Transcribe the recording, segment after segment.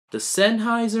The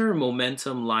Sennheiser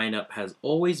Momentum lineup has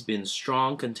always been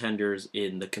strong contenders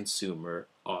in the consumer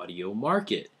audio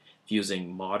market,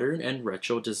 fusing modern and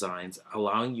retro designs,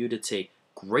 allowing you to take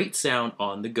great sound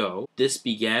on the go. This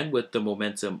began with the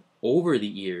Momentum over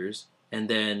the ears and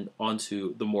then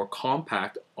onto the more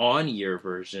compact on ear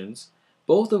versions,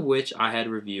 both of which I had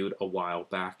reviewed a while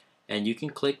back, and you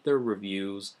can click the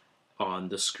reviews on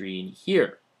the screen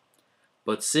here.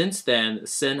 But since then,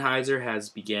 Sennheiser has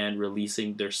began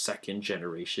releasing their second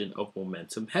generation of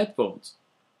Momentum headphones.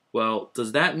 Well,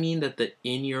 does that mean that the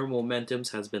in-ear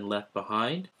Momentums has been left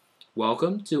behind?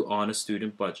 Welcome to On a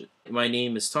Student Budget. My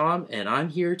name is Tom, and I'm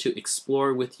here to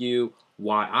explore with you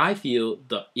why I feel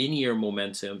the in-ear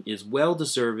Momentum is well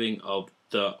deserving of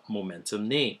the Momentum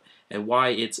name, and why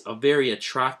it's a very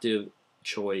attractive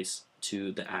choice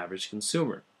to the average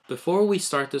consumer. Before we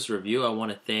start this review, I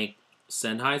want to thank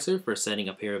Sennheiser for sending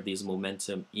a pair of these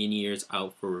Momentum in-ears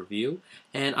out for review,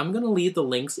 and I'm going to leave the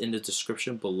links in the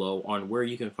description below on where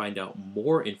you can find out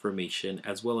more information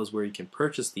as well as where you can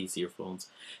purchase these earphones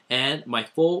and my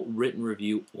full written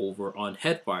review over on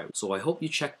Headfire, so I hope you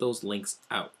check those links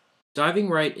out. Diving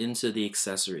right into the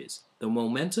accessories, the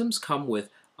Momentums come with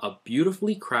a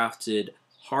beautifully crafted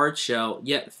hard shell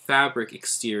yet fabric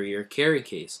exterior carry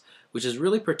case, which is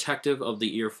really protective of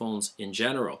the earphones in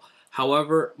general.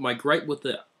 However, my gripe with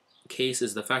the case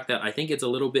is the fact that I think it's a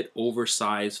little bit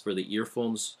oversized for the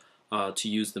earphones to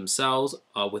use themselves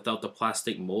without the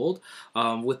plastic mold.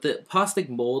 With the plastic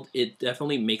mold, it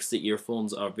definitely makes the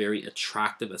earphones very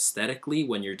attractive aesthetically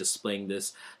when you're displaying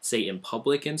this, say, in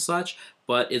public and such,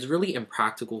 but it's really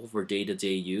impractical for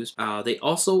day-to-day use. They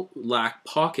also lack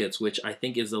pockets, which I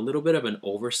think is a little bit of an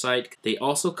oversight. They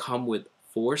also come with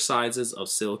 4 sizes of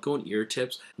silicone ear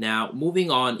tips. Now, moving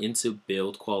on into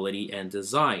build quality and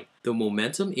design. The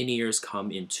Momentum in-ears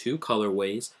come in 2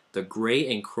 colorways, the gray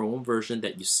and chrome version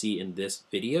that you see in this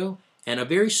video, and a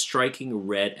very striking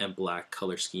red and black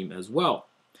color scheme as well.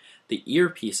 The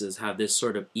earpieces have this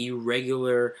sort of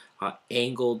irregular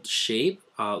angled shape,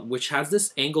 which has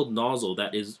this angled nozzle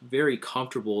that is very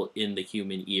comfortable in the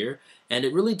human ear, and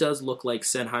it really does look like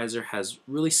Sennheiser has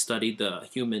really studied the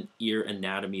human ear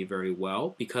anatomy very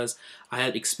well, because I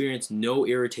had experienced no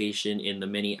irritation in the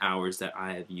many hours that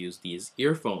I have used these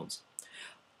earphones.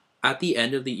 At the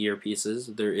end of the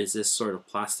earpieces, there is this sort of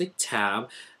plastic tab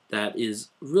that is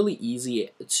really easy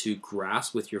to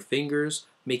grasp with your fingers,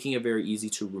 making it very easy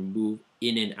to remove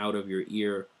in and out of your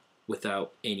ear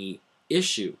without any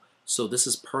issue. So this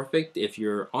is perfect if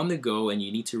you're on the go and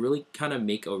you need to really kind of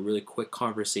make a really quick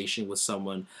conversation with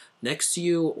someone next to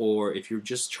you, or if you're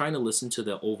just trying to listen to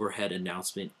the overhead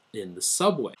announcement in the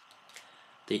subway.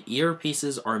 The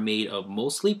earpieces are made of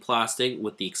mostly plastic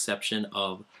with the exception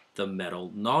of the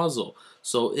metal nozzle,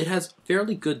 so it has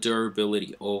fairly good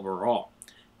durability overall.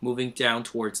 Moving down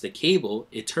towards the cable,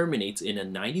 it terminates in a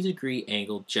 90-degree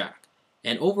angled jack.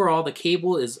 And overall, the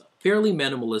cable is fairly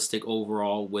minimalistic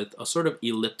overall, with a sort of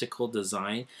elliptical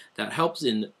design that helps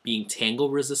in being tangle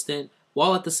resistant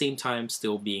while at the same time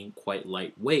still being quite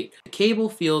lightweight. The cable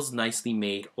feels nicely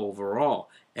made overall,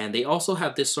 and they also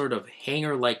have this sort of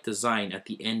hanger-like design at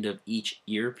the end of each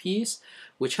earpiece,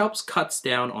 which helps cuts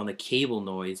down on the cable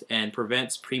noise and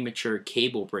prevents premature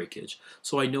cable breakage.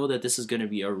 So I know that this is going to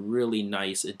be a really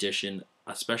nice addition,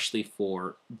 especially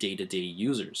for day-to-day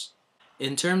users.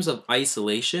 In terms of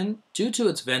isolation, due to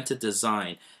its vented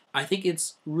design, I think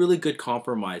it's really good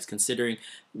compromise considering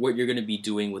what you're going to be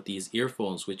doing with these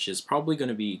earphones, which is probably going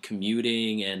to be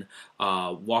commuting and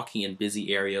walking in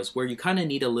busy areas where you kind of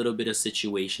need a little bit of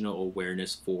situational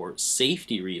awareness for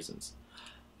safety reasons.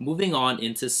 Moving on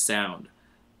into sound.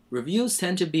 Reviews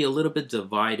tend to be a little bit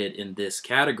divided in this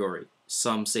category.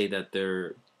 Some say that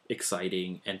they're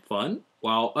exciting and fun,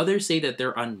 while others say that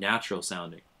they're unnatural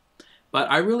sounding.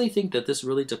 But I really think that this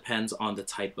really depends on the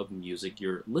type of music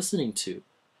you're listening to.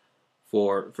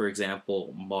 For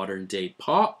example, modern day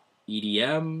pop,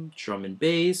 EDM, drum and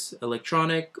bass,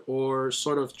 electronic, or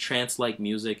sort of trance-like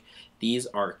music, these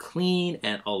are clean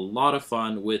and a lot of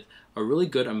fun with a really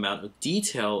good amount of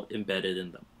detail embedded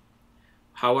in them.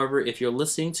 However, if you're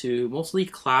listening to mostly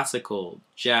classical,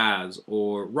 jazz,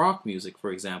 or rock music,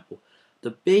 for example,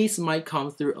 the bass might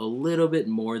come through a little bit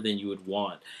more than you would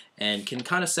want and can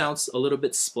kind of sound a little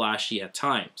bit splashy at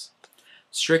times.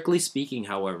 Strictly speaking,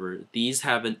 however, these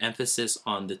have an emphasis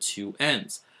on the 2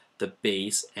 ends, the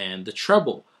bass and the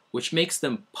treble, which makes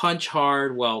them punch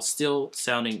hard while still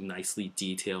sounding nicely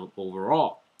detailed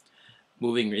overall.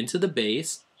 Moving into the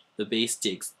bass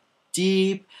digs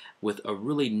deep with a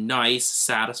really nice,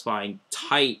 satisfying,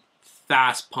 tight,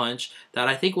 fast punch that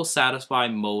I think will satisfy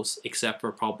most, except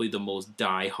for probably the most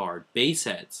die-hard bass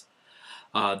heads.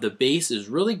 The bass is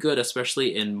really good,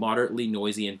 especially in moderately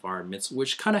noisy environments,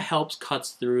 which kind of helps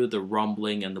cuts through the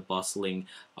rumbling and the bustling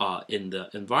in the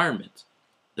environment.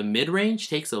 The mid-range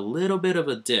takes a little bit of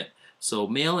a dip, so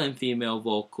male and female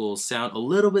vocals sound a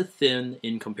little bit thin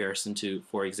in comparison to,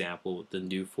 for example, the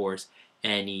New Force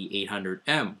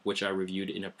NE800M, which I reviewed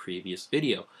in a previous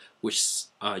video, which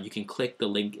you can click the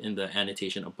link in the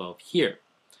annotation above here.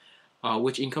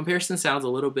 Which in comparison sounds a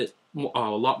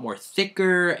lot more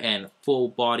thicker and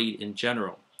full-bodied in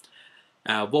general.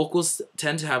 Vocals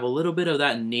tend to have a little bit of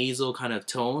that nasal kind of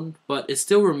tone, but it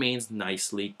still remains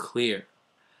nicely clear.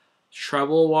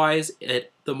 Treble-wise,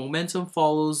 the momentum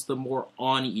follows the more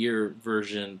on-ear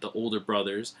version, the older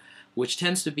brothers, which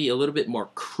tends to be a little bit more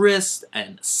crisp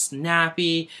and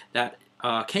snappy that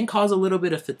can cause a little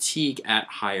bit of fatigue at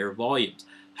higher volumes.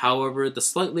 However, the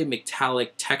slightly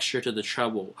metallic texture to the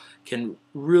treble can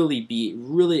really be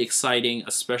really exciting,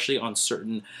 especially on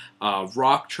certain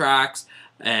rock tracks,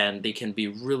 and they can be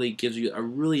gives you a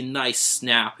really nice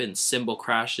snap and cymbal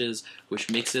crashes, which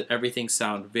makes everything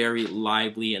sound very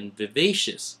lively and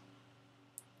vivacious.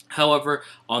 However,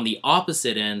 on the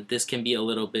opposite end, this can be a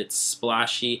little bit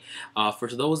splashy for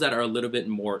those that are a little bit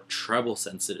more treble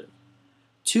sensitive.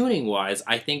 Tuning wise,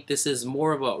 I think this is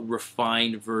more of a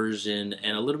refined version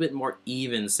and a little bit more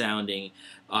even sounding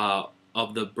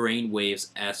of the Brainwaves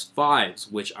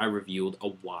S5s, which I reviewed a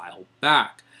while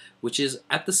back, which is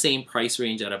at the same price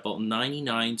range at about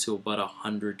 $99 to about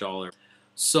 $100.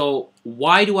 So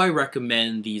why do I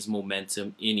recommend these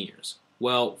Momentum in-ears?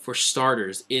 Well, for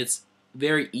starters, it's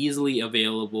very easily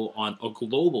available on a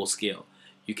global scale.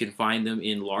 You can find them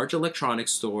in large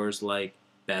electronics stores like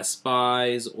Best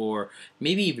Buys or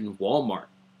maybe even Walmart.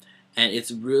 And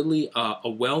it's really a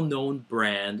well-known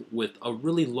brand with a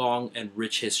really long and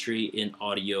rich history in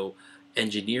audio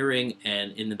engineering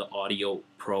and in the audio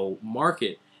pro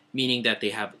market, meaning that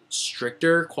they have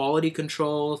stricter quality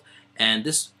controls, and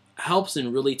this helps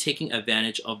in really taking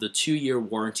advantage of the 2-year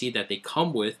warranty that they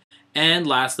come with. And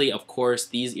lastly, of course,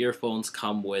 these earphones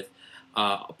come with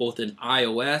both an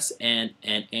iOS and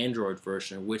an Android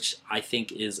version, which I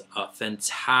think is a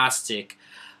fantastic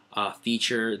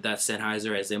feature that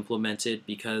Sennheiser has implemented,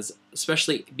 because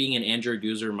especially being an Android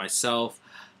user myself,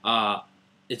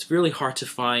 it's really hard to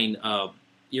find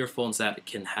earphones that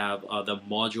can have the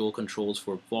module controls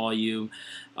for volume,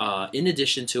 in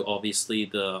addition to obviously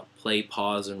the play,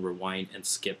 pause, and rewind and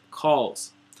skip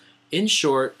calls. In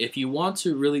short, if you want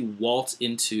to really waltz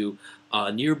into a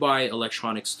nearby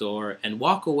electronics store and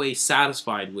walk away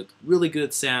satisfied with really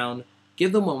good sound,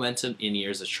 give the Momentum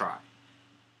in-ears a try.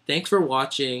 Thanks for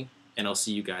watching, and I'll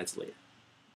see you guys later.